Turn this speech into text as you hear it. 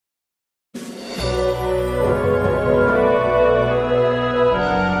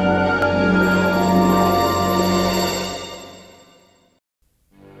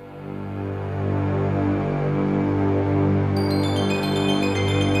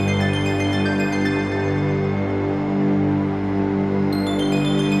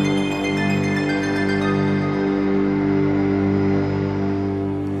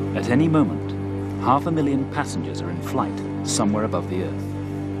any moment, 500,000 passengers are in flight somewhere above the Earth.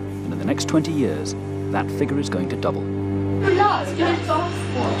 And in the next 20 years, that figure is going to double.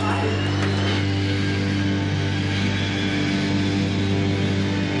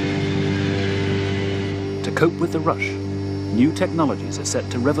 To cope with the rush, new technologies are set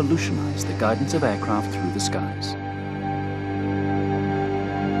to revolutionize the guidance of aircraft through the skies.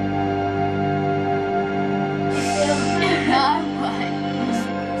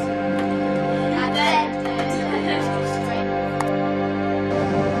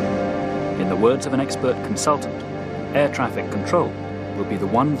 In the words of an expert consultant, air traffic control will be the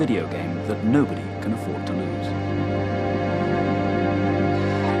one video game that nobody can afford to lose.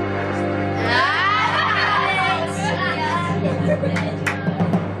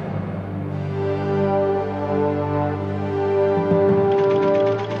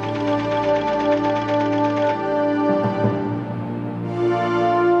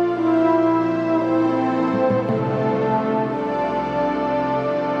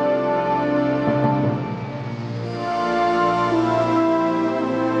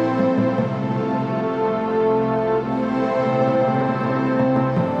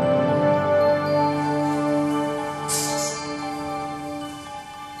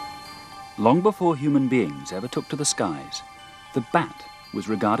 Long before human beings ever took to the skies, the bat was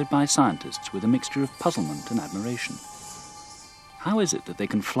regarded by scientists with a mixture of puzzlement and admiration. How is it that they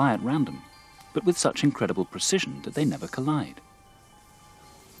can fly at random, but with such incredible precision that they never collide?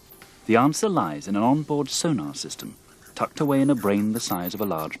 The answer lies in an onboard sonar system tucked away in a brain the size of a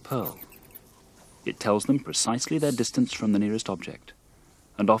large pearl. It tells them precisely their distance from the nearest object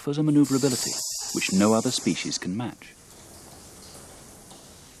and offers a maneuverability which no other species can match.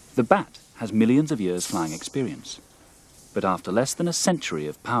 The bat has millions of years flying experience, but after less than a century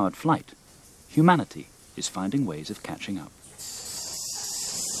of powered flight, humanity is finding ways of catching up.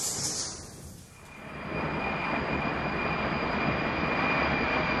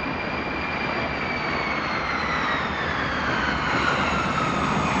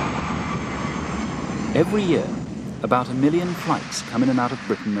 Every year, about 1 million flights come in and out of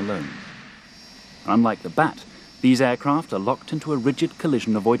Britain alone. Unlike the bat, these aircraft are locked into a rigid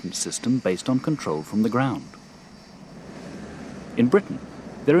collision avoidance system based on control from the ground. In Britain,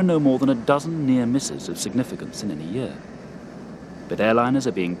 there are no more than a dozen near misses of significance in any year. But airliners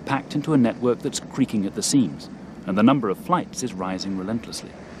are being packed into a network that's creaking at the seams, and the number of flights is rising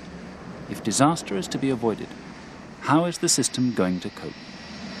relentlessly. If disaster is to be avoided, how is the system going to cope?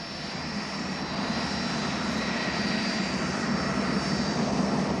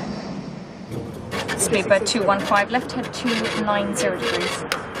 Sleeper 215, left head 290 degrees.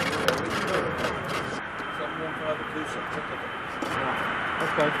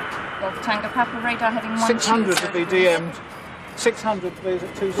 Okay. Golf Tango Papa, radar heading 600 to be DM'd. 600 to be at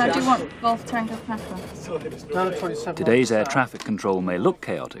 260. How do you want Golf Tango Papa? Today's air traffic control may look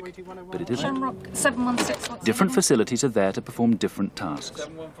chaotic, but it isn't. Shamrock 716. Different facilities are there to perform different tasks.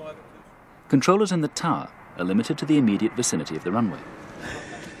 Controllers in the tower are limited to the immediate vicinity of the runway.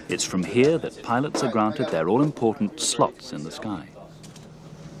 It's from here that pilots are granted their all-important slots in the sky.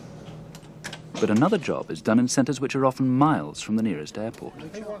 But another job is done in centres which are often miles from the nearest airport.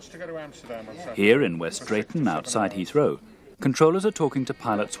 Here in West Drayton, outside Heathrow, controllers are talking to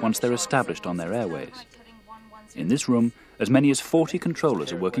pilots once they're established on their airways. In this room, as many as 40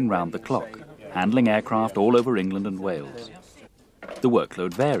 controllers are working round the clock, handling aircraft all over England and Wales. The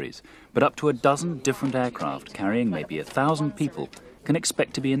workload varies, but up to a dozen different aircraft carrying maybe 1,000 people can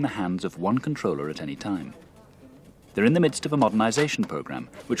expect to be in the hands of one controller at any time. They're in the midst of a modernisation programme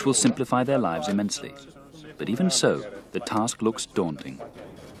which will simplify their lives immensely. But even so, the task looks daunting.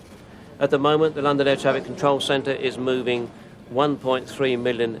 At the moment, the London Air Traffic Control Centre is moving 1.3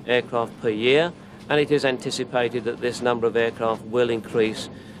 million aircraft per year, and it is anticipated that this number of aircraft will increase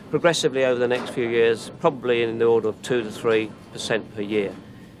progressively over the next few years, probably in the order of 2 to 3% per year.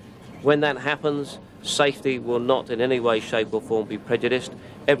 When that happens, safety will not in any way, shape or form be prejudiced.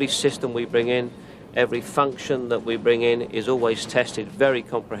 Every system we bring in, every function that we bring in is always tested very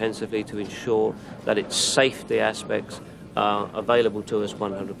comprehensively to ensure that its safety aspects are available to us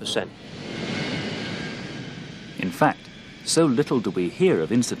 100%. In fact, so little do we hear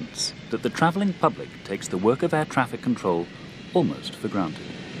of incidents that the travelling public takes the work of air traffic control almost for granted.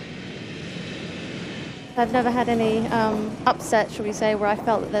 I've never had any upset, shall we say, where I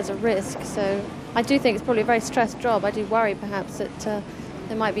felt that there's a risk, so I do think it's probably a very stressed job. I do worry perhaps that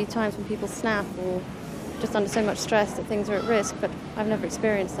there might be times when people snap or just under so much stress that things are at risk, but I've never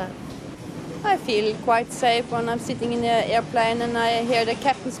experienced that. I feel quite safe when I'm sitting in the airplane and I hear the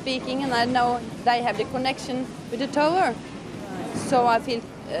captain speaking and I know they have the connection with the tower. So I feel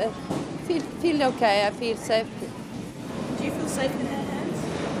feel okay. I feel safe. Do you feel safe in their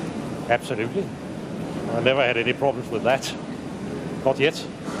hands? Absolutely. I never had any problems with that. Not yet.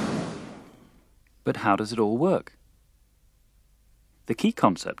 But how does it all work? The key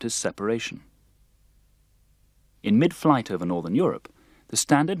concept is separation. In mid-flight over northern Europe, the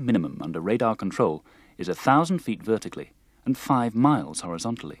standard minimum under radar control is 1,000 feet vertically and 5 miles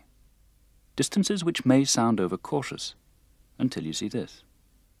horizontally. Distances which may sound overcautious until you see this.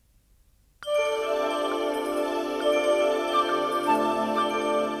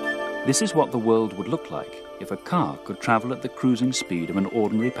 This is what the world would look like if a car could travel at the cruising speed of an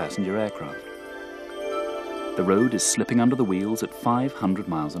ordinary passenger aircraft. The road is slipping under the wheels at 500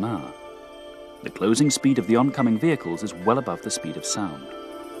 miles an hour. The closing speed of the oncoming vehicles is well above the speed of sound.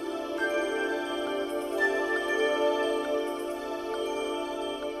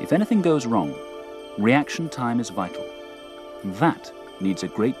 If anything goes wrong, reaction time is vital. That needs a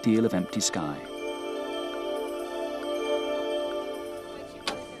great deal of empty sky.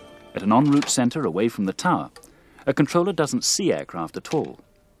 At an en route centre away from the tower, a controller doesn't see aircraft at all,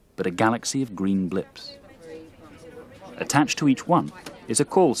 but a galaxy of green blips. Attached to each one is a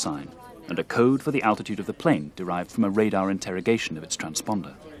call sign and a code for the altitude of the plane derived from a radar interrogation of its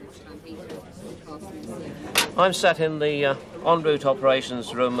transponder. I'm sat in the en route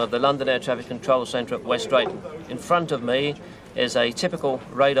operations room of the London Air Traffic Control Centre at West Drayton. In front of me is a typical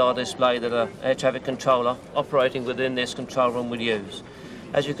radar display that an air traffic controller operating within this control room would use.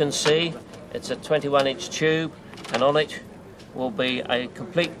 As you can see, it's a 21-inch tube, and on it will be a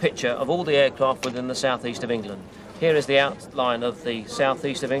complete picture of all the aircraft within the southeast of England. Here is the outline of the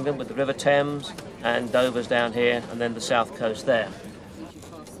southeast of England with the River Thames and Dover's down here, and then the south coast there.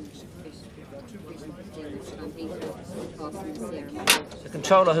 The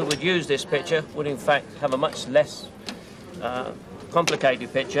controller who would use this picture would in fact have a much less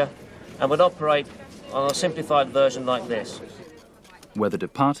complicated picture and would operate on a simplified version like this. Whether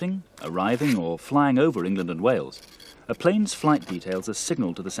departing, arriving or flying over England and Wales, a plane's flight details are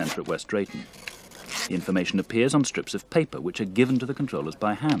signalled to the centre at West Drayton. The information appears on strips of paper which are given to the controllers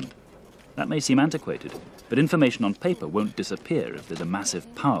by hand. That may seem antiquated, but information on paper won't disappear if there's a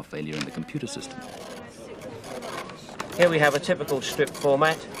massive power failure in the computer system. Here we have a typical strip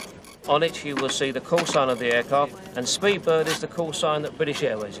format. On it you will see the call sign of the aircraft, and Speedbird is the call sign that British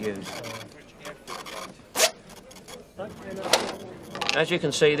Airways use. As you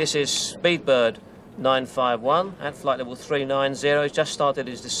can see, this is Speedbird 951 at flight level 390. He's just started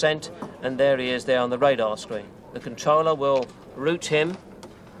his descent, and there he is there on the radar screen. The controller will route him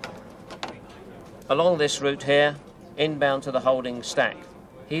along this route here, inbound to the holding stack.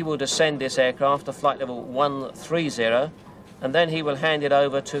 He will descend this aircraft to flight level 130, and then he will hand it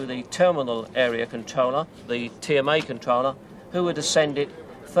over to the terminal area controller, the TMA controller, who will descend it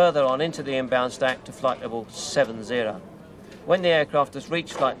further on into the inbound stack to flight level 70. When the aircraft has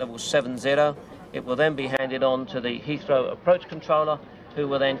reached flight level 70, it will then be handed on to the Heathrow approach controller, who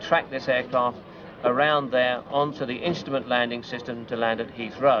will then track this aircraft around there onto the instrument landing system to land at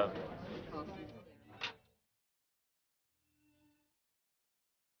Heathrow.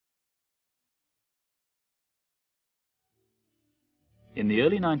 In the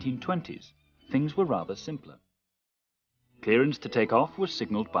early 1920s, things were rather simpler. Clearance to take off was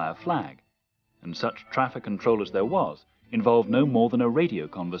signalled by a flag, and such traffic control as there was involved no more than a radio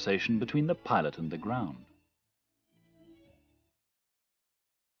conversation between the pilot and the ground.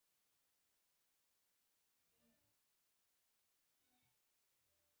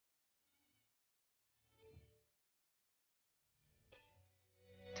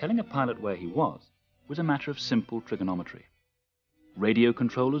 Telling a pilot where he was a matter of simple trigonometry. Radio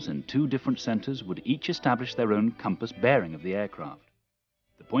controllers in two different centres would each establish their own compass bearing of the aircraft.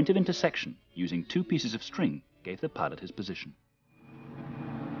 The point of intersection, using two pieces of string, gave the pilot his position.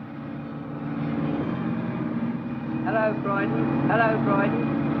 Hello, Croydon. Hello,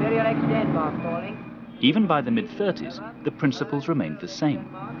 Croydon. Serial X Denmark calling. Even by the mid-30s, the principles remained the same.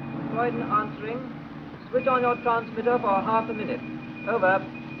 Croydon answering. Switch on your transmitter for half a minute. Over.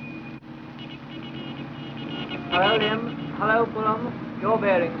 Hello, Lim. Hello, Fulham. Your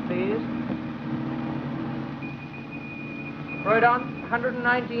bearings, please. Croydon,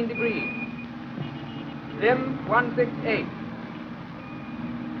 119 degrees. Lim, 168.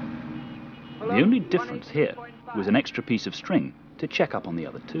 The only difference here was an extra piece of string to check up on the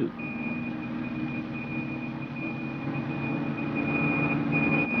other two.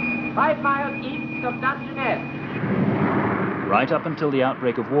 5 miles east of Dungeness. Right up until the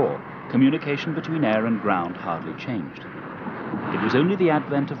outbreak of war, communication between air and ground hardly changed. It was only the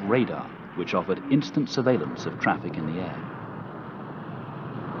advent of radar which offered instant surveillance of traffic in the air.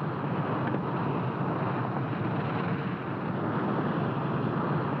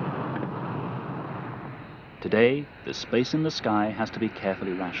 Today, the space in the sky has to be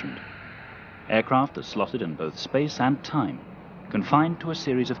carefully rationed. Aircraft are slotted in both space and time, confined to a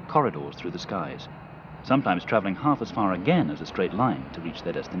series of corridors through the skies, sometimes travelling half as far again as a straight line to reach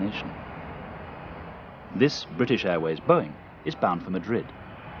their destination. This British Airways Boeing is bound for Madrid.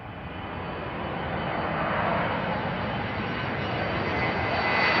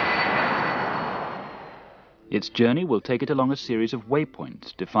 Its journey will take it along a series of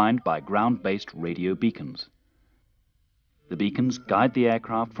waypoints defined by ground-based radio beacons. The beacons guide the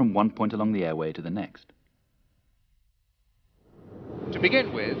aircraft from one point along the airway to the next. To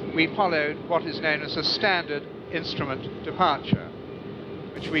begin with, we followed what is known as a standard instrument departure,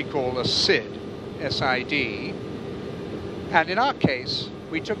 which we call a SID, S-I-D. And in our case,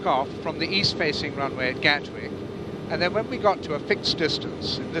 we took off from the east-facing runway at Gatwick, and then when we got to a fixed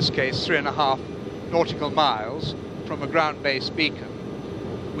distance, in this case 3.5 nautical miles from a ground-based beacon,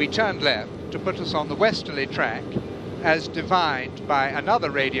 we turned left to put us on the westerly track as divined by another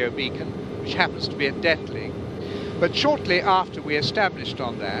radio beacon, which happens to be at Detling. But shortly after we established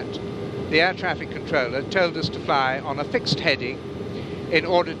on that, the air traffic controller told us to fly on a fixed heading in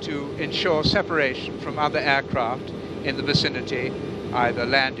order to ensure separation from other aircraft in the vicinity, either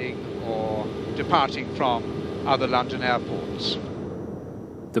landing or departing from other London airports.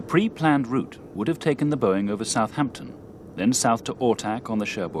 The pre-planned route would have taken the Boeing over Southampton, then south to Ortac on the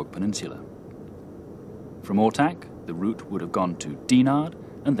Cherbourg Peninsula. From Ortac, the route would have gone to Dinard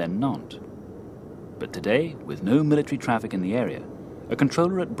and then Nantes. But today, with no military traffic in the area, a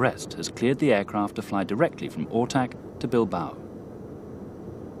controller at Brest has cleared the aircraft to fly directly from Ortac to Bilbao.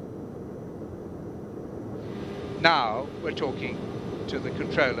 Now we're talking to the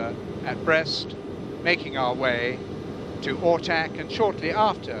controller at Brest, making our way to Ortac, and shortly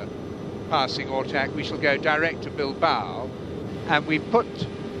after passing Ortac we shall go direct to Bilbao, and we put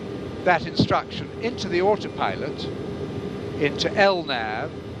that instruction into the autopilot, into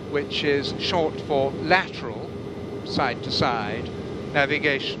LNAV, which is short for lateral, side-to-side,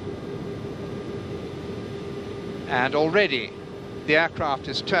 navigation. And already the aircraft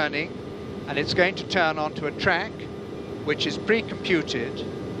is turning, and it's going to turn onto a track which is pre-computed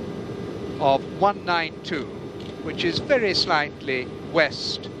of 192, which is very slightly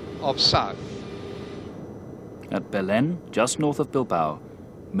west of south. At Belén, just north of Bilbao,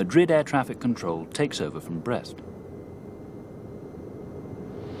 Madrid Air Traffic Control takes over from Brest.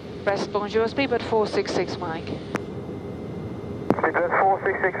 Brest, bonjour, speedbird 466 Mike. Speedbird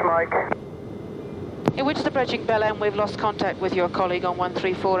 466 Mike. In which the bridging Belém, we've lost contact with your colleague on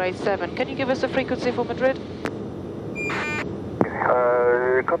 13487. Can you give us a frequency for Madrid?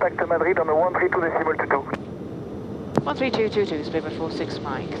 Contact Madrid on the 132.22. 13222, speedbird 46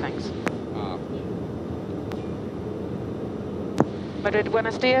 Mike, thanks. Madrid,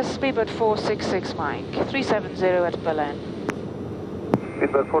 buenos dias, speedbird 466 Mike, 370 at Belén.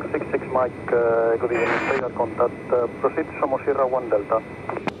 Speedbird 466 Mike, good evening, radar contact, proceed Somo Sierra 1 Delta.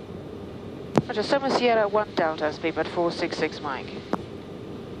 Roger, Somo Sierra 1 Delta, speedbird 466 Mike.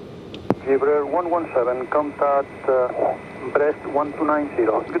 Gibraltar 117, contact Brest 1290,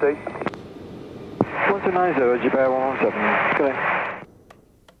 good day. 1290, Gibraltar 117, good day.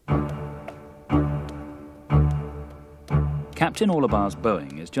 Captain Orlebar's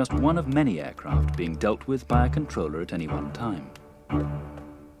Boeing is just one of many aircraft being dealt with by a controller at any one time.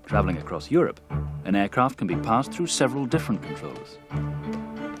 Travelling across Europe, an aircraft can be passed through several different controllers.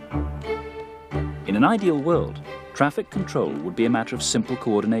 In an ideal world, traffic control would be a matter of simple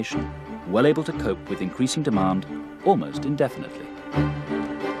coordination, well able to cope with increasing demand almost indefinitely.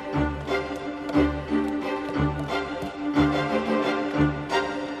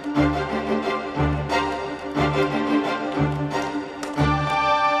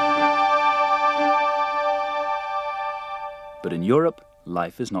 But in Europe,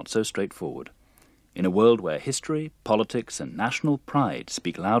 life is not so straightforward. In a world where history, politics and national pride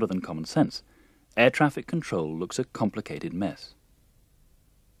speak louder than common sense, air traffic control looks a complicated mess.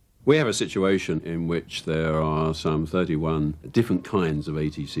 We have a situation in which there are some 31 different kinds of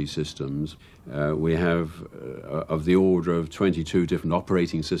ATC systems. We have of the order of 22 different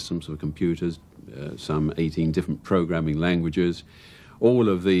operating systems for computers, some 18 different programming languages. All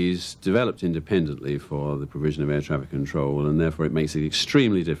of these developed independently for the provision of air traffic control, and therefore it makes it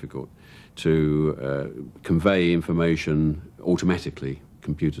extremely difficult to convey information automatically,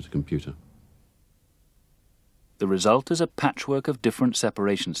 computer to computer. The result is a patchwork of different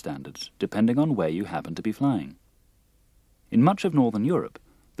separation standards, depending on where you happen to be flying. In much of northern Europe,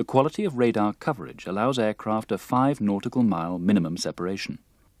 the quality of radar coverage allows aircraft a 5 nautical mile minimum separation.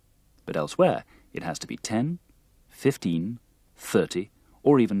 But elsewhere, it has to be 10, 15, 30,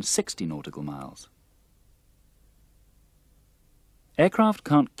 or even 60 nautical miles. Aircraft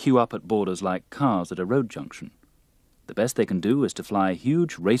can't queue up at borders like cars at a road junction. The best they can do is to fly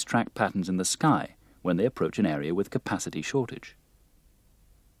huge racetrack patterns in the sky when they approach an area with capacity shortage.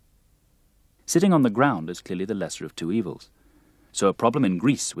 Sitting on the ground is clearly the lesser of two evils. So a problem in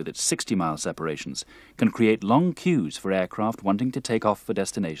Greece with its 60-mile separations can create long queues for aircraft wanting to take off for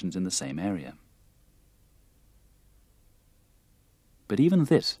destinations in the same area. But even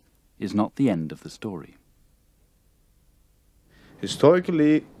this is not the end of the story.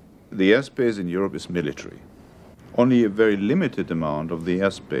 Historically, the airspace in Europe is military. Only a very limited amount of the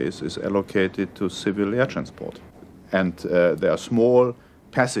airspace is allocated to civil air transport. And there are small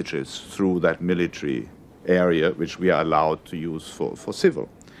passages through that military area which we are allowed to use for civil.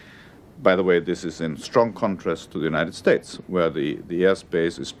 By the way, this is in strong contrast to the United States, where the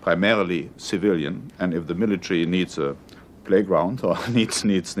airspace is primarily civilian, and if the military needs a playground or needs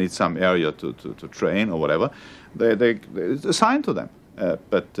some area to train or whatever, it's assigned to them.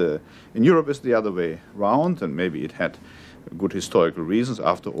 But in Europe it's the other way round, and maybe it had good historical reasons.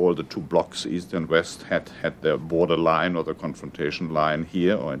 After all, the two blocks, East and West, had their border line or the confrontation line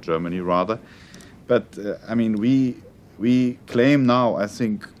here, or in Germany rather. But I mean, we claim now, I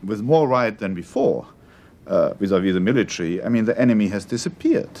think, with more right than before, vis-à-vis the military. I mean, the enemy has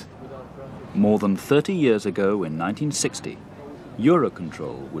disappeared. More than 30 years ago, in 1960,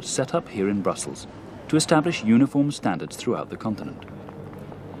 Eurocontrol was set up here in Brussels to establish uniform standards throughout the continent.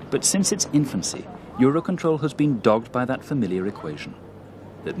 But since its infancy, Eurocontrol has been dogged by that familiar equation,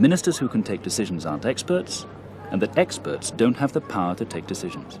 that ministers who can take decisions aren't experts, and that experts don't have the power to take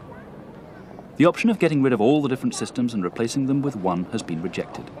decisions. The option of getting rid of all the different systems and replacing them with one has been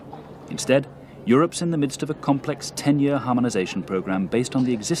rejected. Instead, Europe's in the midst of a complex 10-year harmonization program based on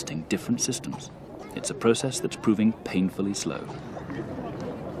the existing different systems. It's a process that's proving painfully slow.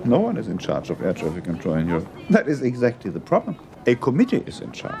 No one is in charge of air traffic control in Europe. That is exactly the problem. A committee is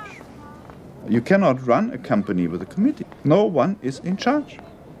in charge. You cannot run a company with a committee. No one is in charge.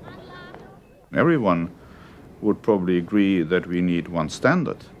 Everyone would probably agree that we need one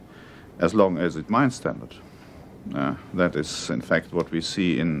standard, as long as it's my standard. That is, in fact, what we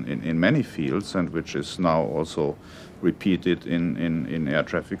see in many fields, and which is now also repeated in air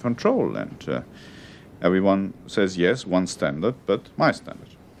traffic control. And everyone says, yes, one standard, but my standard.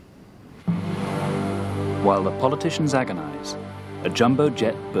 While the politicians agonize, a jumbo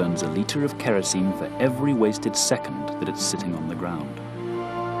jet burns a litre of kerosene for every wasted second that it's sitting on the ground.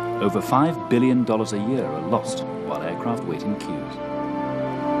 Over $5 billion a year are lost while aircraft wait in queues.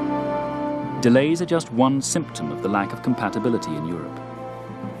 Delays are just one symptom of the lack of compatibility in Europe.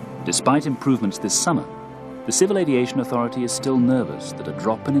 Despite improvements this summer, the Civil Aviation Authority is still nervous that a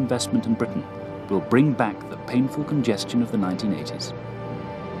drop in investment in Britain will bring back the painful congestion of the 1980s.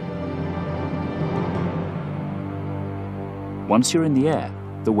 Once you're in the air,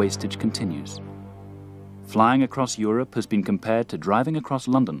 the wastage continues. Flying across Europe has been compared to driving across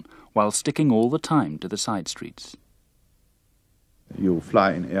London while sticking all the time to the side streets. You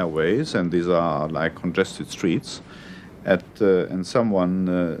fly in airways, and these are like congested streets, and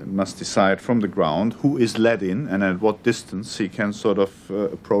someone must decide from the ground who is let in and at what distance he can sort of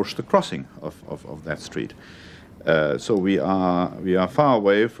approach the crossing of that street. So we are far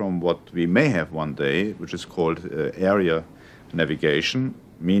away from what we may have one day, which is called area navigation,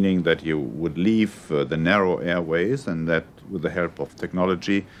 meaning that you would leave the narrow airways, and that with the help of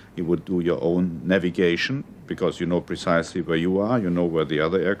technology you would do your own navigation, because you know precisely where you are, you know where the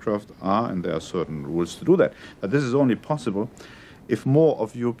other aircraft are, and there are certain rules to do that. But this is only possible if more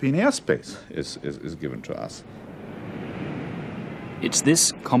of European airspace is given to us. It's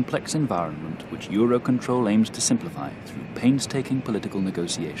this complex environment which Eurocontrol aims to simplify through painstaking political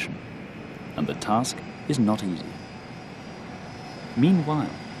negotiation. And the task is not easy. Meanwhile,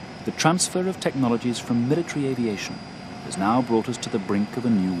 the transfer of technologies from military aviation has now brought us to the brink of a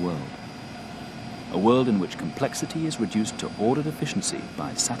new world. A world in which complexity is reduced to ordered efficiency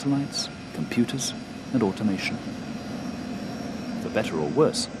by satellites, computers, and automation. For better or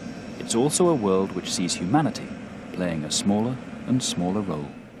worse, it's also a world which sees humanity playing a smaller and smaller role.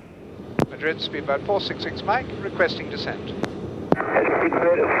 Madrid, speedboat 466 Mike, requesting descent.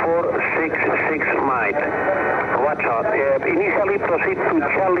 Speedbird 466 Mike. Watch out. Initially proceed to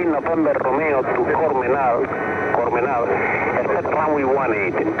Charlie November Romeo to Cormenal, expect runway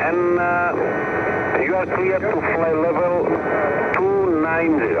 18. And you are clear to fly level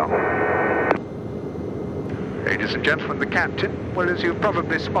 290. Ladies and gentlemen, the captain. Well, as you've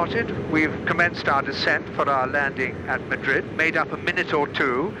probably spotted, we've commenced our descent for our landing at Madrid, made up a minute or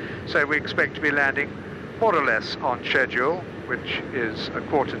two, so we expect to be landing more or less on schedule, which is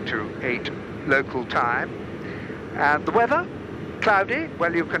 7:45 local time. And the weather? Cloudy?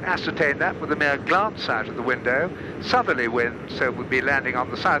 Well, you can ascertain that with a mere glance out of the window. Southerly wind, so we'll be landing on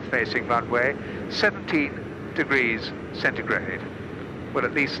the south-facing runway, 17 degrees centigrade. Well,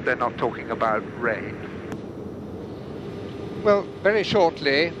 at least they're not talking about rain. Well, very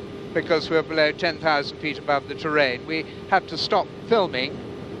shortly, because we're below 10,000 feet above the terrain, we have to stop filming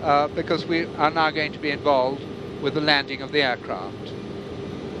because we are now going to be involved with the landing of the aircraft.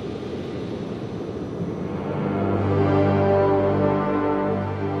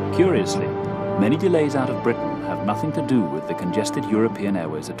 Curiously, many delays out of Britain have nothing to do with the congested European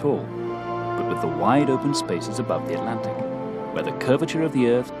airways at all, but with the wide open spaces above the Atlantic, where the curvature of the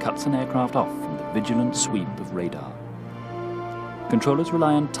Earth cuts an aircraft off from the vigilant sweep of radar. Controllers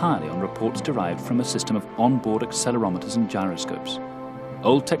rely entirely on reports derived from a system of onboard accelerometers and gyroscopes,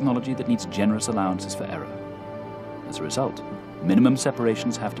 old technology that needs generous allowances for error. As a result, minimum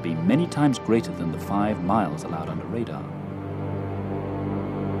separations have to be many times greater than the 5 miles allowed under radar.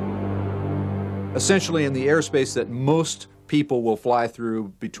 Essentially, in the airspace that most people will fly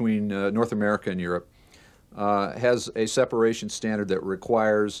through between North America and Europe, has a separation standard that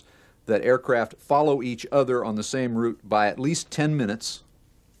requires that aircraft follow each other on the same route by at least 10 minutes,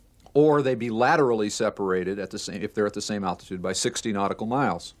 or they be laterally separated at the same, if they're at the same altitude, by 60 nautical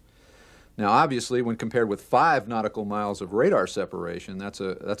miles. Now, obviously, when compared with 5 nautical miles of radar separation, that's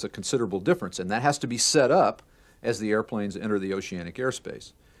a considerable difference, and that has to be set up as the airplanes enter the oceanic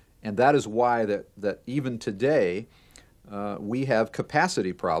airspace. And that is why that even today we have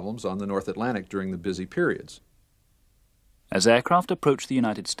capacity problems on the North Atlantic during the busy periods. As aircraft approach the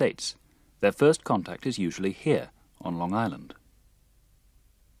United States, their first contact is usually here, on Long Island.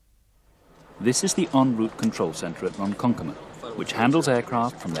 This is the en route control center at Ronkonkoma, which handles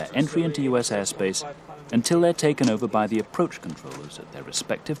aircraft from their entry into US airspace until they're taken over by the approach controllers at their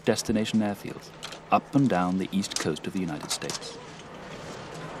respective destination airfields, up and down the east coast of the United States.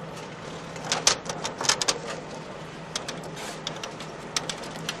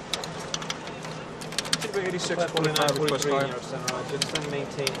 Runway 86, 45, request fire. Descend,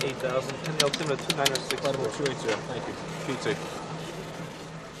 maintain 8,000. 10 altimeter 2906. Flight 280, thank you. PT.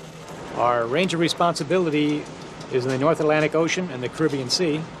 Our range of responsibility is in the North Atlantic Ocean and the Caribbean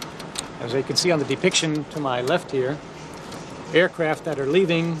Sea. As you can see on the depiction to my left here, aircraft that are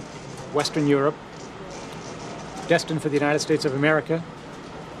leaving Western Europe, destined for the United States of America.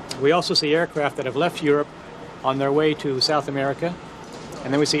 We also see aircraft that have left Europe on their way to South America.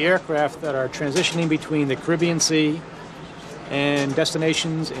 And then we see aircraft that are transitioning between the Caribbean Sea and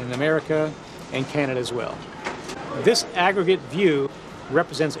destinations in America and Canada as well. This aggregate view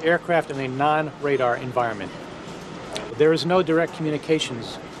represents aircraft in a non-radar environment. There is no direct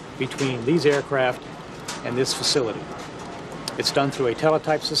communications between these aircraft and this facility. It's done through a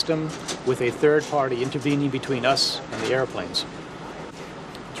teletype system with a third party intervening between us and the airplanes.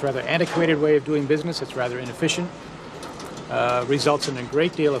 It's a rather antiquated way of doing business. It's rather inefficient. Results in a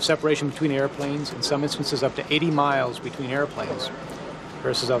great deal of separation between airplanes, in some instances up to 80 miles between airplanes,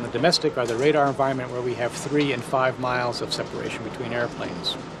 versus on the domestic or the radar environment where we have 3 and 5 miles of separation between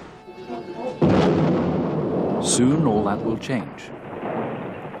airplanes. Soon all that will change.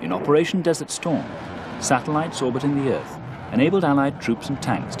 In Operation Desert Storm, satellites orbiting the Earth enabled Allied troops and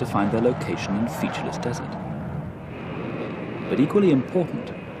tanks to find their location in featureless desert. But equally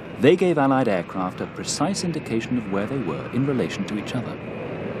important, they gave Allied aircraft a precise indication of where they were in relation to each other.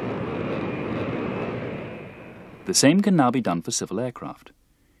 The same can now be done for civil aircraft.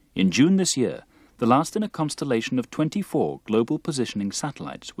 In June this year, the last in a constellation of 24 global positioning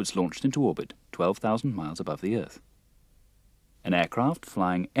satellites was launched into orbit 12,000 miles above the Earth. An aircraft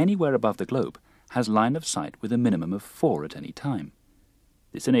flying anywhere above the globe has line of sight with a minimum of 4 at any time.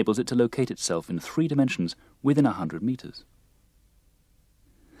 This enables it to locate itself in 3 dimensions within 100 meters.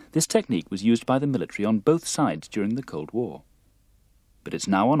 This technique was used by the military on both sides during the Cold War. But it's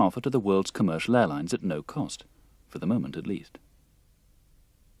now on offer to the world's commercial airlines at no cost, for the moment at least.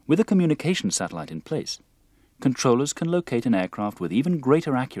 With a communication satellite in place, controllers can locate an aircraft with even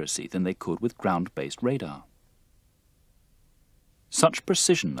greater accuracy than they could with ground-based radar. Such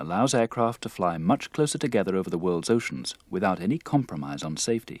precision allows aircraft to fly much closer together over the world's oceans without any compromise on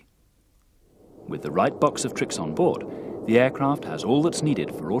safety. With the right box of tricks on board, the aircraft has all that's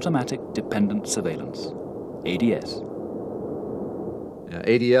needed for automatic dependent surveillance, ADS.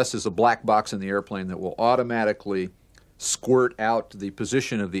 ADS is a black box in the airplane that will automatically squirt out the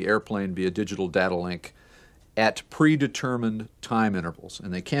position of the airplane via digital data link at predetermined time intervals.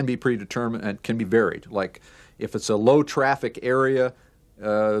 And they can be predetermined and can be varied. Like if it's a low traffic area,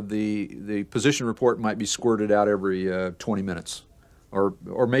 the position report might be squirted out every 20 minutes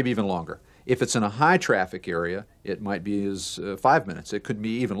or maybe even longer. If it's in a high traffic area, it might be as 5 minutes. It could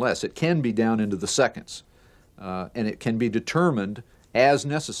be even less. It can be down into the seconds. And it can be determined as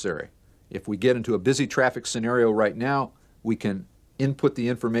necessary. If we get into a busy traffic scenario right now, we can input the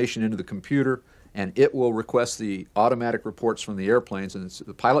information into the computer and it will request the automatic reports from the airplanes, and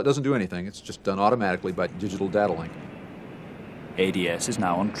the pilot doesn't do anything. It's just done automatically by digital data link. ADS is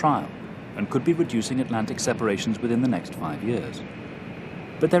now on trial and could be reducing Atlantic separations within the next 5 years.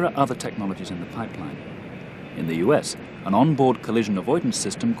 But there are other technologies in the pipeline. In the US, an onboard collision avoidance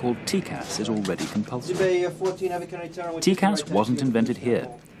system called TCAS is already compulsory. TCAS wasn't invented here,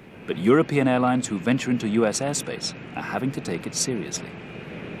 but European airlines who venture into US airspace are having to take it seriously.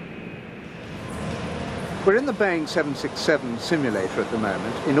 We're in the Boeing 767 simulator at the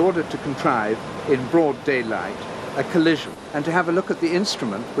moment in order to contrive in broad daylight a collision and to have a look at the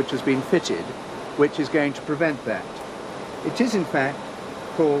instrument which has been fitted, which is going to prevent that. It is in fact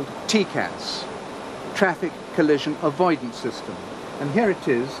called TCAS, Traffic Collision Avoidance System, and here it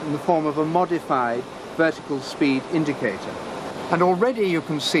is in the form of a modified vertical speed indicator. And already you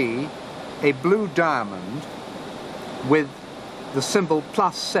can see a blue diamond with the symbol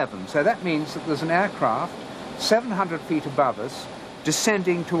 +7. So that means that there's an aircraft 700 feet above us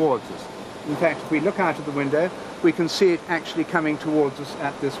descending towards us. In fact, if we look out of the window, we can see it actually coming towards us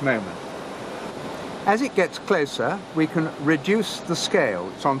at this moment. As it gets closer, we can reduce the scale.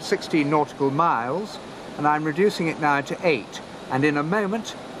 It's on 16 nautical miles, and I'm reducing it now to 8. And in a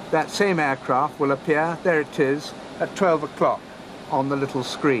moment, that same aircraft will appear, there it is, at 12 o'clock on the little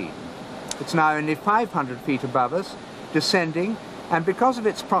screen. It's now only 500 feet above us, descending, and because of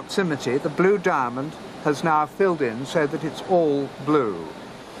its proximity, the blue diamond has now filled in so that it's all blue.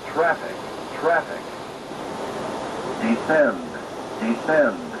 Traffic, traffic. Descend,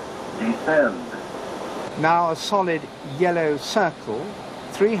 descend, descend. Now a solid yellow circle,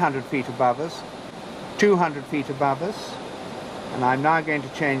 300 feet above us, 200 feet above us, and I'm now going to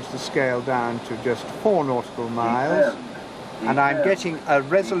change the scale down to just 4 nautical miles. And I'm getting a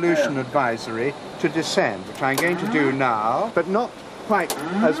resolution advisory to descend, which I'm going to do now, but not quite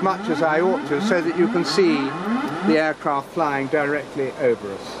as much as I ought to, so that you can see the aircraft flying directly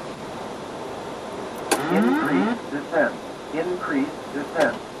over us. Increase descent, increase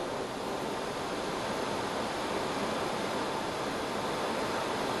descent.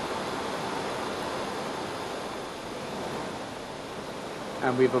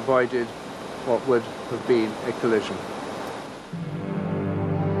 And we've avoided what would have been a collision.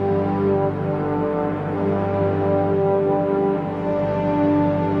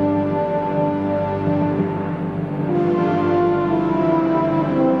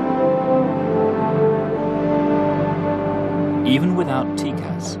 Even without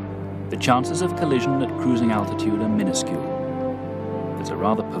TCAS, the chances of collision at cruising altitude are minuscule. There's a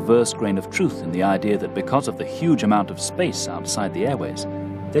rather perverse grain of truth in the idea that because of the huge amount of space outside the airways,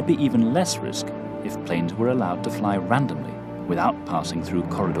 there'd be even less risk if planes were allowed to fly randomly without passing through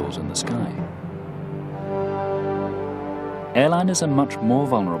corridors in the sky. Airliners are much more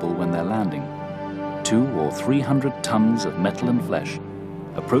vulnerable when they're landing. 200 or 300 tons of metal and flesh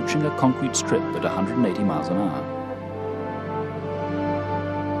approaching a concrete strip at 180 miles an hour.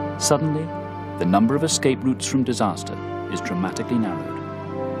 Suddenly, the number of escape routes from disaster is dramatically narrowed.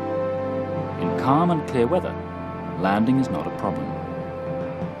 In calm and clear weather, landing is not a problem.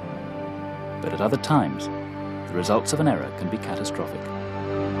 But at other times, the results of an error can be catastrophic.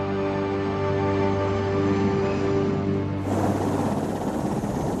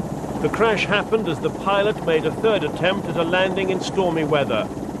 The crash happened as the pilot made a third attempt at a landing in stormy weather.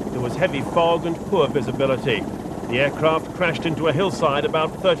 There was heavy fog and poor visibility. The aircraft crashed into a hillside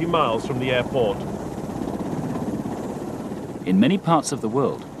about 30 miles from the airport. In many parts of the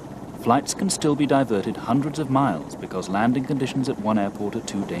world, flights can still be diverted hundreds of miles because landing conditions at one airport are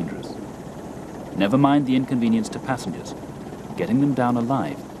too dangerous. Never mind the inconvenience to passengers. Getting them down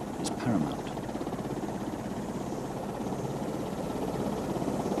alive is paramount.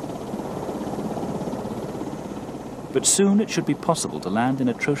 But soon it should be possible to land in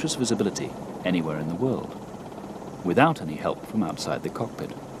atrocious visibility anywhere in the world, without any help from outside the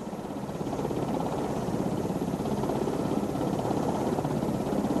cockpit.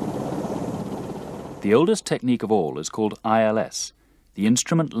 The oldest technique of all is called ILS, the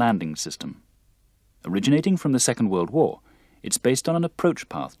Instrument Landing System. Originating from the Second World War, it's based on an approach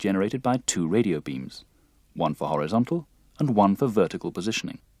path generated by 2 radio beams, one for horizontal and one for vertical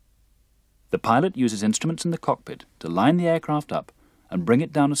positioning. The pilot uses instruments in the cockpit to line the aircraft up and bring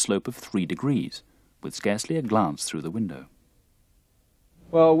it down a slope of 3 degrees, with scarcely a glance through the window.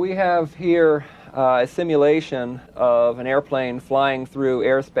 Well, we have here a simulation of an airplane flying through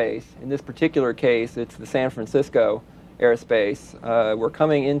airspace. In this particular case, it's the San Francisco airspace. We're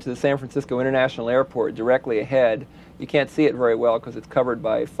coming into the San Francisco International Airport directly ahead. You can't see it very well because it's covered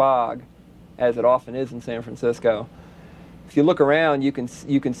by fog, as it often is in San Francisco. If you look around, you can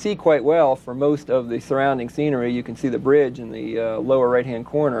see quite well for most of the surrounding scenery. You can see the bridge in the lower right-hand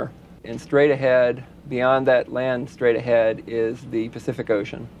corner. And straight ahead, beyond that land straight ahead, is the Pacific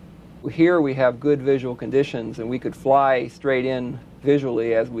Ocean. Here we have good visual conditions, and we could fly straight in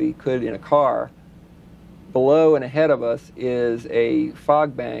visually as we could in a car. Below and ahead of us is a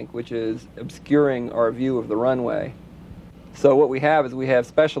fog bank, which is obscuring our view of the runway. So what we have is we have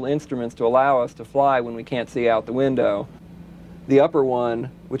special instruments to allow us to fly when we can't see out the window. The upper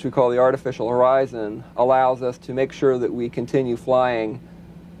one, which we call the artificial horizon, allows us to make sure that we continue flying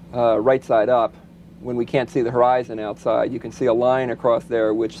right side up when we can't see the horizon outside. You can see a line across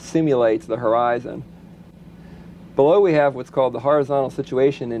there which simulates the horizon. Below we have what's called the horizontal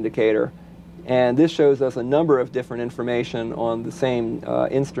situation indicator, and this shows us a number of different information on the same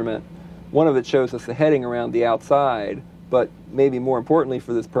instrument. One of it shows us the heading around the outside, but maybe more importantly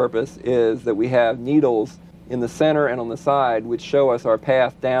for this purpose is that we have needles in the center and on the side which show us our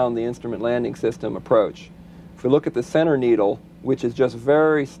path down the instrument landing system approach. If we look at the center needle, which is just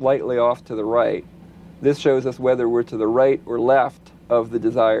very slightly off to the right, this shows us whether we're to the right or left of the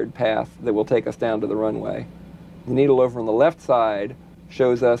desired path that will take us down to the runway. The needle over on the left side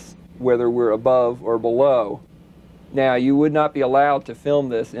shows us whether we're above or below. Now, you would not be allowed to film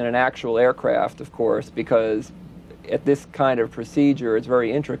this in an actual aircraft, of course, because at this kind of procedure it's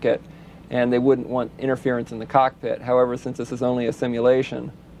very intricate and they wouldn't want interference in the cockpit. However, since this is only a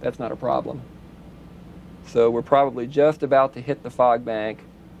simulation, that's not a problem. So we're probably just about to hit the fog bank,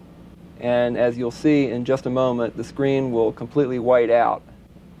 and as you'll see in just a moment, the screen will completely white out.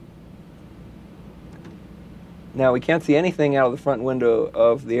 Now, we can't see anything out of the front window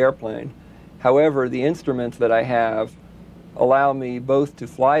of the airplane. However, the instruments that I have allow me both to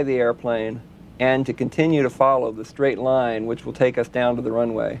fly the airplane and to continue to follow the straight line which will take us down to the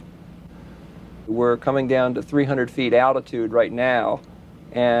runway. We're coming down to 300 feet altitude right now,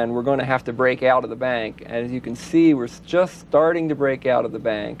 and we're going to have to break out of the bank. And as you can see, we're just starting to break out of the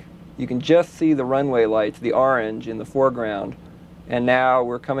bank. You can just see the runway lights, the orange in the foreground. And now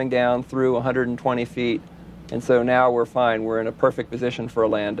we're coming down through 120 feet. And so now we're fine. We're in a perfect position for a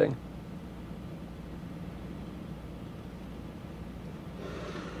landing.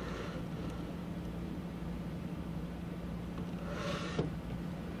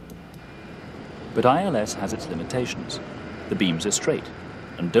 But ILS has its limitations. The beams are straight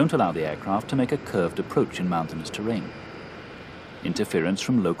and don't allow the aircraft to make a curved approach in mountainous terrain. Interference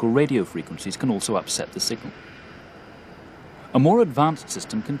from local radio frequencies can also upset the signal. A more advanced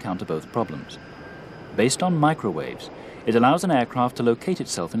system can counter both problems. Based on microwaves, it allows an aircraft to locate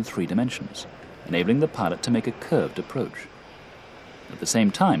itself in 3 dimensions, enabling the pilot to make a curved approach. At the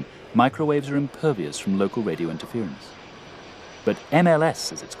same time, microwaves are impervious from local radio interference. But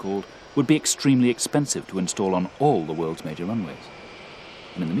MLS, as it's called, would be extremely expensive to install on all the world's major runways.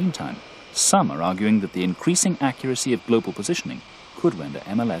 And in the meantime, some are arguing that the increasing accuracy of global positioning could render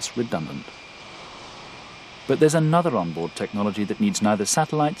MLS redundant. But there's another onboard technology that needs neither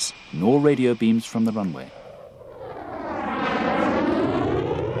satellites nor radio beams from the runway.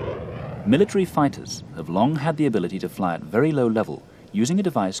 Military fighters have long had the ability to fly at very low level using a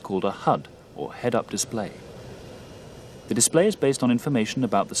device called a HUD, or head-up display. The display is based on information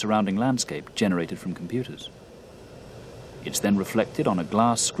about the surrounding landscape generated from computers. It's then reflected on a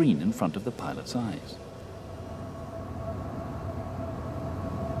glass screen in front of the pilot's eyes.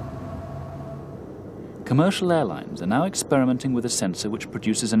 Commercial airlines are now experimenting with a sensor which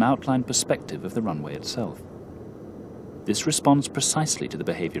produces an outline perspective of the runway itself. This responds precisely to the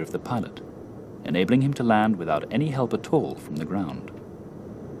behavior of the pilot, enabling him to land without any help at all from the ground.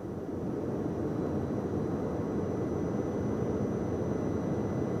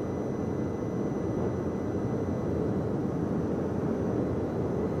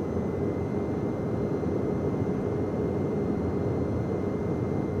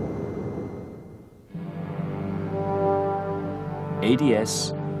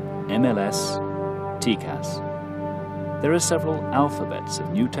 ADS, MLS, TCAS. There are several alphabets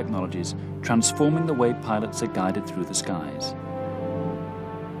of new technologies transforming the way pilots are guided through the skies.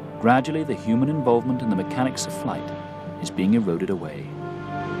 Gradually, the human involvement in the mechanics of flight is being eroded away.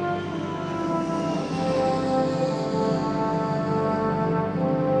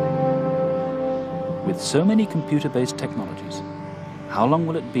 With so many computer-based technologies, how long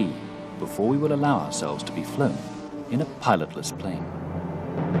will it be before we will allow ourselves to be flown in a pilotless plane?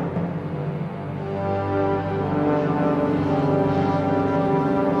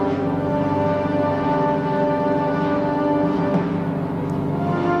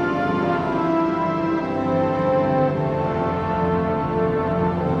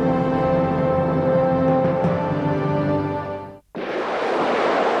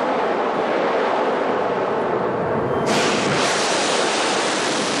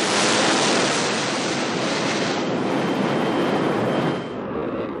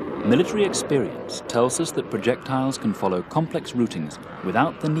 Military experience tells us that projectiles can follow complex routings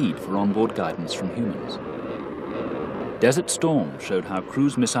without the need for onboard guidance from humans. Desert Storm showed how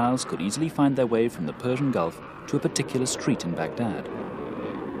cruise missiles could easily find their way from the Persian Gulf to a particular street in Baghdad.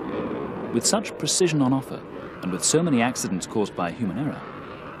 With such precision on offer, and with so many accidents caused by human error,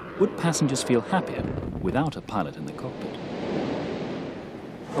 would passengers feel happier without a pilot in the cockpit?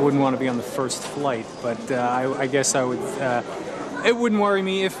 I wouldn't want to be on the first flight, but I guess I would. It wouldn't worry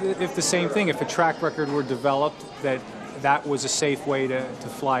me if the same thing, if a track record were developed that was a safe way to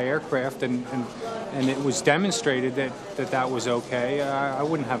fly aircraft, and it was demonstrated that was okay. I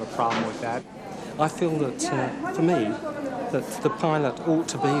wouldn't have a problem with that. I feel that for me, that the pilot ought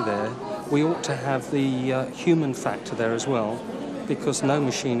to be there. We ought to have the human factor there as well, because no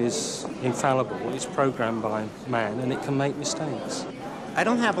machine is infallible. It's programmed by man, and it can make mistakes. I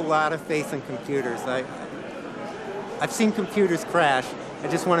don't have a lot of faith in computers. I've seen computers crash. I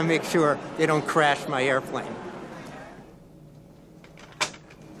just want to make sure they don't crash my airplane.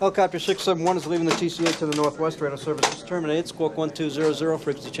 Helicopter 671 is leaving the TCA to the northwest. Radar services terminated. Squawk 1200,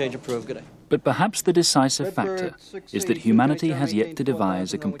 frequency change approved. Good day. But perhaps the decisive factor is that humanity has yet to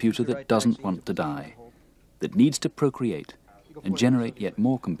devise a computer that doesn't want to die, that needs to procreate and generate yet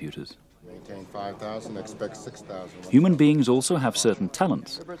more computers. Maintain 5,000, expect 6,000. Human beings also have certain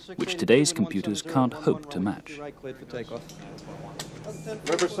talents, which today's computers can't hope to match.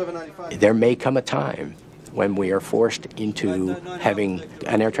 There may come a time when we are forced into having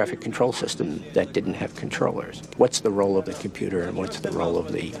an air traffic control system that didn't have controllers. What's the role of the computer and what's the role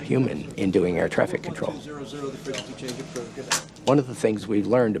of the human in doing air traffic control? One of the things we've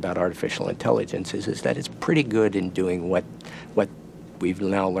learned about artificial intelligence is that it's pretty good in doing what we've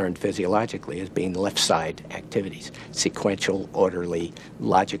now learned physiologically as being left side activities, sequential, orderly,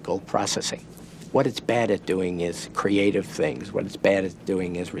 logical processing. What it's bad at doing is creative things. What it's bad at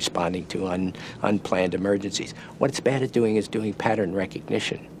doing is responding to unplanned emergencies. What it's bad at doing is doing pattern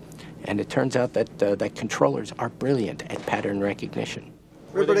recognition. And it turns out that controllers are brilliant at pattern recognition.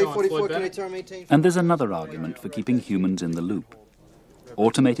 And there's another argument for keeping humans in the loop.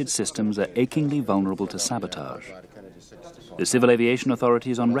 Automated systems are achingly vulnerable to sabotage. The Civil Aviation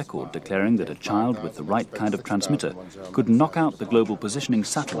Authority is on record declaring that a child with the right kind of transmitter could knock out the global positioning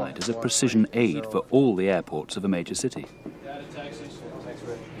satellite as a precision aid for all the airports of a major city.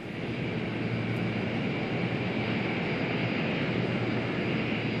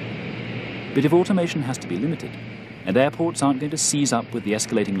 But if automation has to be limited, and airports aren't going to seize up with the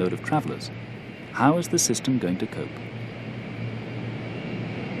escalating load of travelers, how is the system going to cope?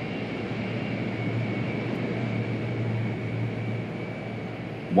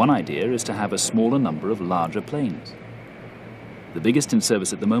 One idea is to have a smaller number of larger planes. The biggest in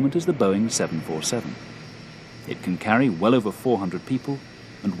service at the moment is the Boeing 747. It can carry well over 400 people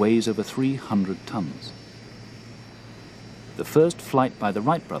and weighs over 300 tons. The first flight by the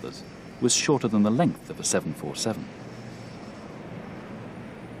Wright brothers was shorter than the length of a 747.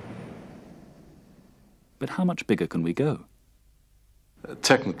 But how much bigger can we go?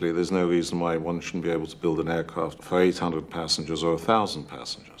 Technically, there's no reason why one shouldn't be able to build an aircraft for 800 passengers or 1,000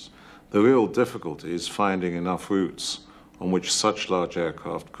 passengers. The real difficulty is finding enough routes on which such large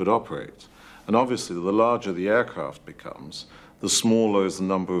aircraft could operate. And obviously, the larger the aircraft becomes, the smaller is the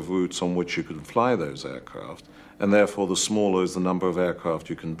number of routes on which you can fly those aircraft, and therefore the smaller is the number of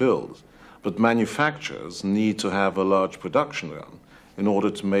aircraft you can build. But manufacturers need to have a large production run in order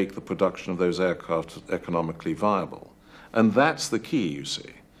to make the production of those aircraft economically viable. And that's the key, you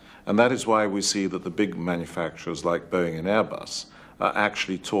see. And that is why we see that the big manufacturers like Boeing and Airbus are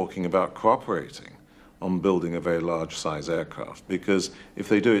actually talking about cooperating on building a very large size aircraft. Because if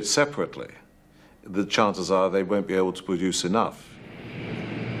they do it separately, the chances are they won't be able to produce enough.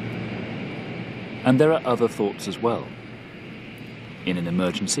 And there are other thoughts as well. In an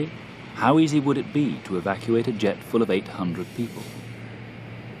emergency, how easy would it be to evacuate a jet full of 800 people?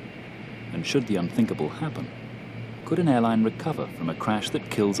 And should the unthinkable happen, could an airline recover from a crash that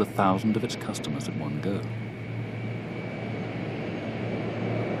kills 1,000 of its customers at one go?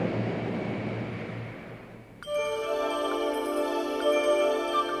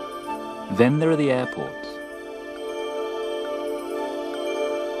 Then there are the airports.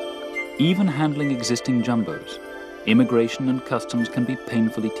 Even handling existing jumbos, immigration and customs can be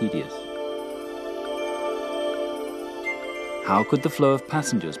painfully tedious. How could the flow of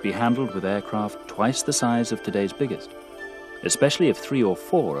passengers be handled with aircraft twice the size of today's biggest, especially if 3 or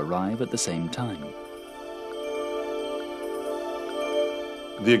 4 arrive at the same time?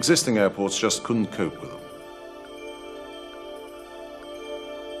 The existing airports just couldn't cope with them.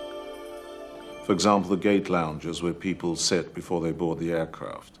 For example, the gate lounges where people sit before they board the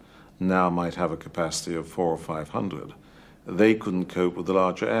aircraft now might have a capacity of 400 or 500. They couldn't cope with the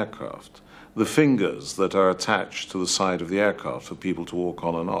larger aircraft. The fingers that are attached to the side of the aircraft for people to walk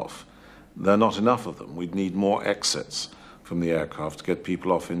on and off, there are not enough of them. We'd need more exits from the aircraft to get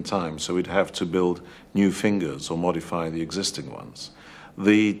people off in time, so we'd have to build new fingers or modify the existing ones.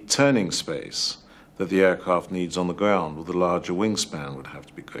 The turning space that the aircraft needs on the ground with a larger wingspan would have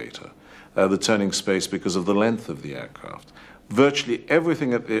to be greater. The turning space because of the length of the aircraft. Virtually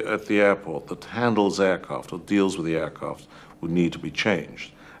everything at the airport that handles aircraft or deals with the aircraft would need to be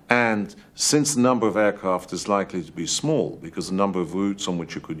changed. And since the number of aircraft is likely to be small, because the number of routes on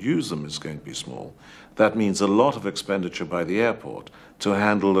which you could use them is going to be small, that means a lot of expenditure by the airport to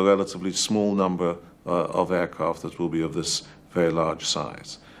handle a relatively small number of aircraft that will be of this very large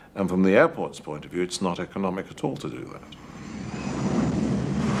size. And from the airport's point of view, it's not economic at all to do that.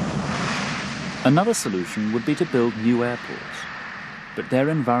 Another solution would be to build new airports, but their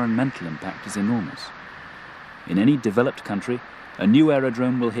environmental impact is enormous. In any developed country, a new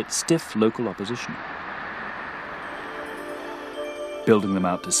aerodrome will hit stiff local opposition. Building them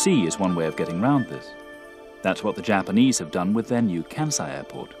out to sea is one way of getting round this. That's what the Japanese have done with their new Kansai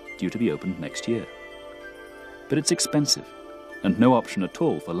airport, due to be opened next year. But it's expensive, and no option at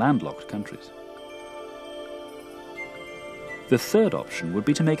all for landlocked countries. The third option would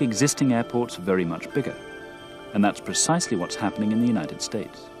be to make existing airports very much bigger, and that's precisely what's happening in the United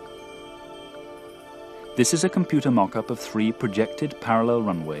States. This is a computer mock-up of 3 projected parallel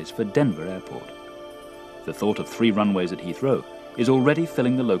runways for Denver Airport. The thought of 3 runways at Heathrow is already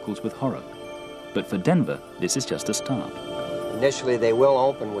filling the locals with horror. But for Denver, this is just a start. Initially, they will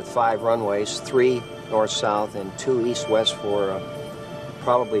open with 5 runways, 3 north-south and 2 east-west for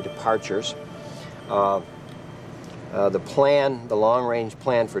probably departures. The plan, the long-range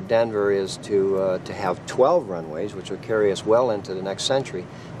plan for Denver is to have 12 runways, which will carry us well into the next century.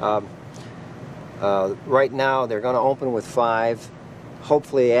 Right now, they're going to open with 5,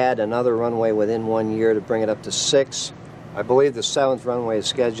 hopefully add another runway within 1 year to bring it up to 6. I believe the 7th runway is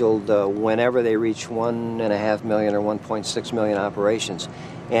scheduled whenever they reach 1.5 million or 1.6 million operations,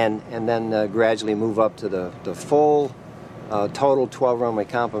 and then gradually move up to the full total 12 runway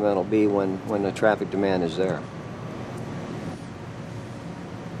complement will be when the traffic demand is there.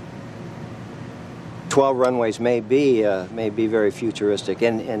 12 runways may be very futuristic,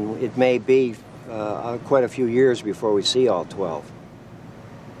 and it may be quite a few years before we see all 12.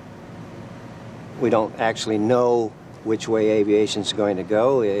 We don't actually know which way aviation is going to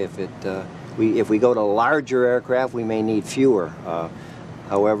go. If we go to larger aircraft, we may need fewer.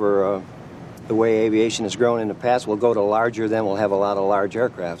 However, the way aviation has grown in the past, we'll go to larger, then we'll have a lot of large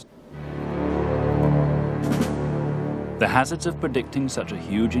aircraft. The hazards of predicting such a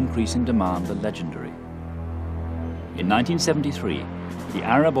huge increase in demand are legendary. In 1973, the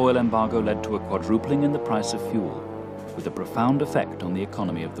Arab oil embargo led to a quadrupling in the price of fuel, with a profound effect on the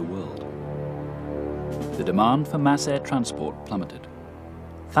economy of the world. The demand for mass air transport plummeted.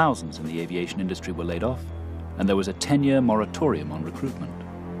 Thousands in the aviation industry were laid off, and there was a 10-year moratorium on recruitment.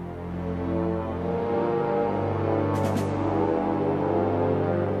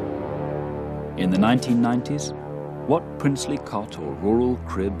 In the 1990s, what princely cot or rural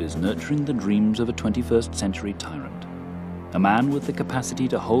crib is nurturing the dreams of a 21st century tyrant? A man with the capacity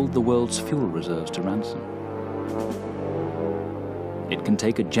to hold the world's fuel reserves to ransom. It can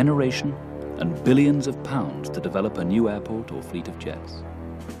take a generation and billions of pounds to develop a new airport or fleet of jets.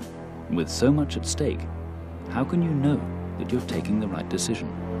 With so much at stake, how can you know that you're taking the right decision?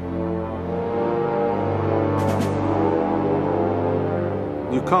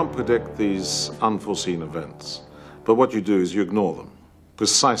 You can't predict these unforeseen events, but what you do is you ignore them,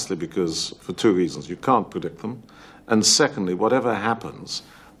 precisely because, for 2 reasons. You can't predict them, and secondly, whatever happens,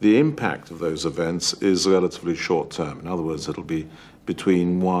 the impact of those events is relatively short-term. In other words, it'll be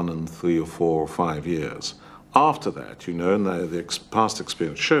between 1 and 3 or 4 or 5 years. After that, you know, and the past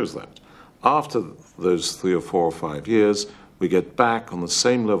experience shows that, after those 3 or 4 or 5 years, we get back on the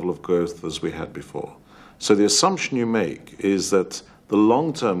same level of growth as we had before. So the assumption you make is that the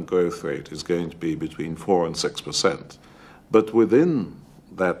long-term growth rate is going to be between 4 and 6%. But within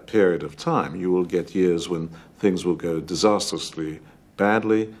that period of time, you will get years when things will go disastrously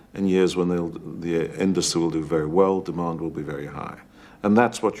badly, and years when the industry will do very well, demand will be very high. And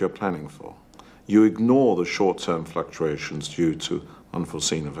that's what you're planning for. You ignore the short-term fluctuations due to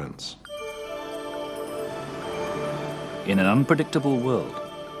unforeseen events. In an unpredictable world,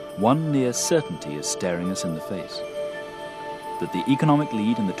 one near certainty is staring us in the face. That the economic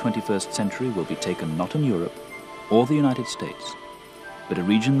lead in the 21st century will be taken not in Europe or the United States, but a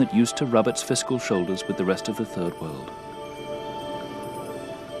region that used to rub its fiscal shoulders with the rest of the Third World.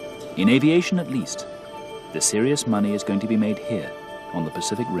 In aviation at least, the serious money is going to be made here, on the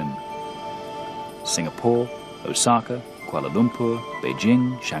Pacific Rim. Singapore, Osaka, Kuala Lumpur,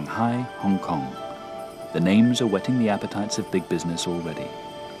 Beijing, Shanghai, Hong Kong. The names are whetting the appetites of big business already.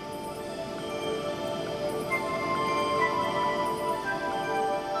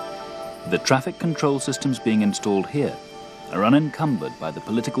 The traffic control systems being installed here are unencumbered by the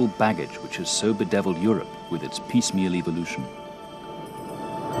political baggage which has so bedeviled Europe with its piecemeal evolution.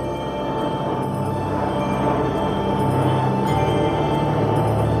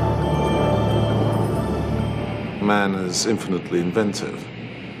 Man is infinitely inventive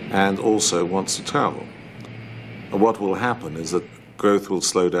and also wants to travel. What will happen is that growth will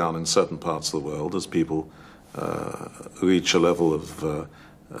slow down in certain parts of the world as people reach a level of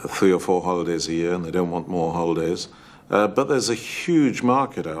 3 or 4 holidays a year and they don't want more holidays. But there's a huge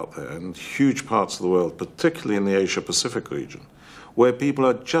market out there in huge parts of the world, particularly in the Asia-Pacific region, where people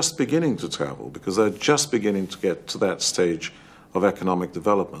are just beginning to travel because they're just beginning to get to that stage of economic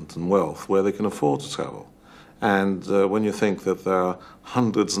development and wealth where they can afford to travel. And when you think that there are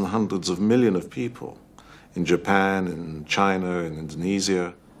hundreds and hundreds of millions of people in Japan, in China, in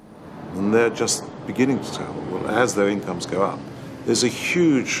Indonesia, and they're just beginning to travel, well, as their incomes go up, there's a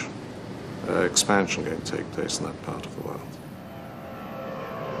huge expansion going to take place in that part of the world.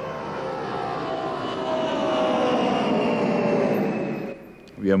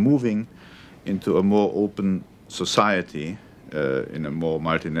 We are moving into a more open society, in a more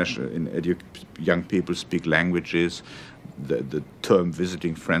multinational, young people speak languages. The term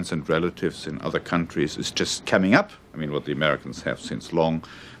visiting friends and relatives in other countries is just coming up. I mean, what the Americans have since long,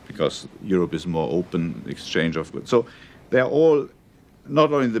 because Europe is more open, exchange of goods. So they're all,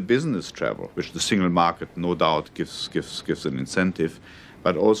 not only the business travel, which the single market no doubt gives an incentive,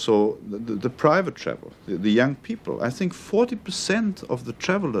 but also the private travel, the young people. I think 40% of the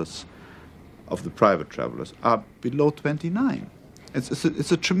travelers, of the private travelers, are below 29.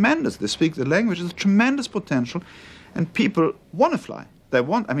 It's a tremendous, they speak the language, it's a tremendous potential, and people want to fly. They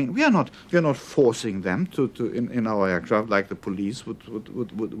want, I mean, we are not forcing them to in our aircraft like the police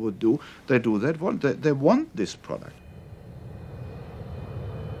would do. They do that, they want this product.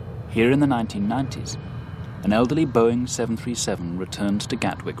 Here in the 1990s, an elderly Boeing 737 returns to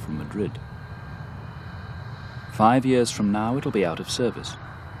Gatwick from Madrid. 5 years from now, it'll be out of service,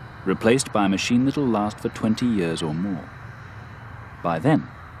 replaced by a machine that'll last for 20 years or more. By then,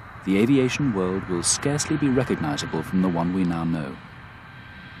 the aviation world will scarcely be recognizable from the one we now know.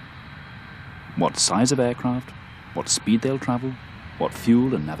 What size of aircraft, what speed they'll travel, what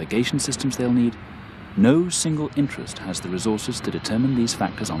fuel and navigation systems they'll need, no single interest has the resources to determine these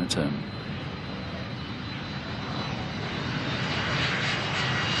factors on its own.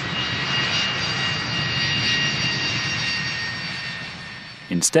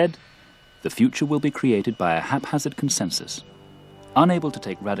 Instead, the future will be created by a haphazard consensus, unable to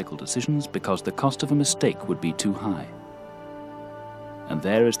take radical decisions because the cost of a mistake would be too high. And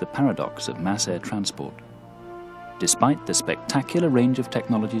there is the paradox of mass air transport. Despite the spectacular range of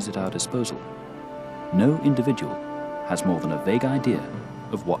technologies at our disposal, no individual has more than a vague idea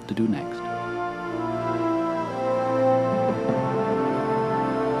of what to do next.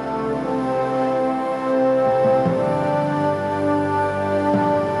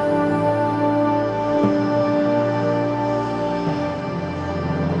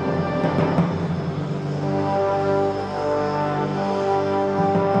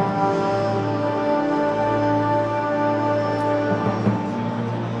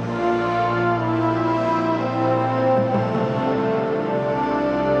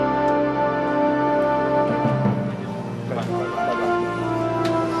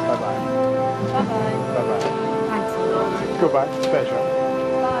 Goodbye, pleasure.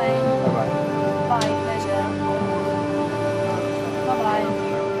 Bye. Bye-bye. Bye, pleasure. Bye-bye.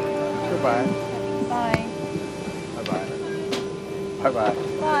 Goodbye. Bye. Bye-bye. Bye-bye.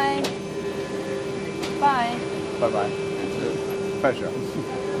 Bye. Bye. Bye-bye. Pleasure.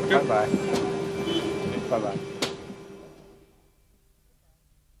 Bye-bye. Bye-bye.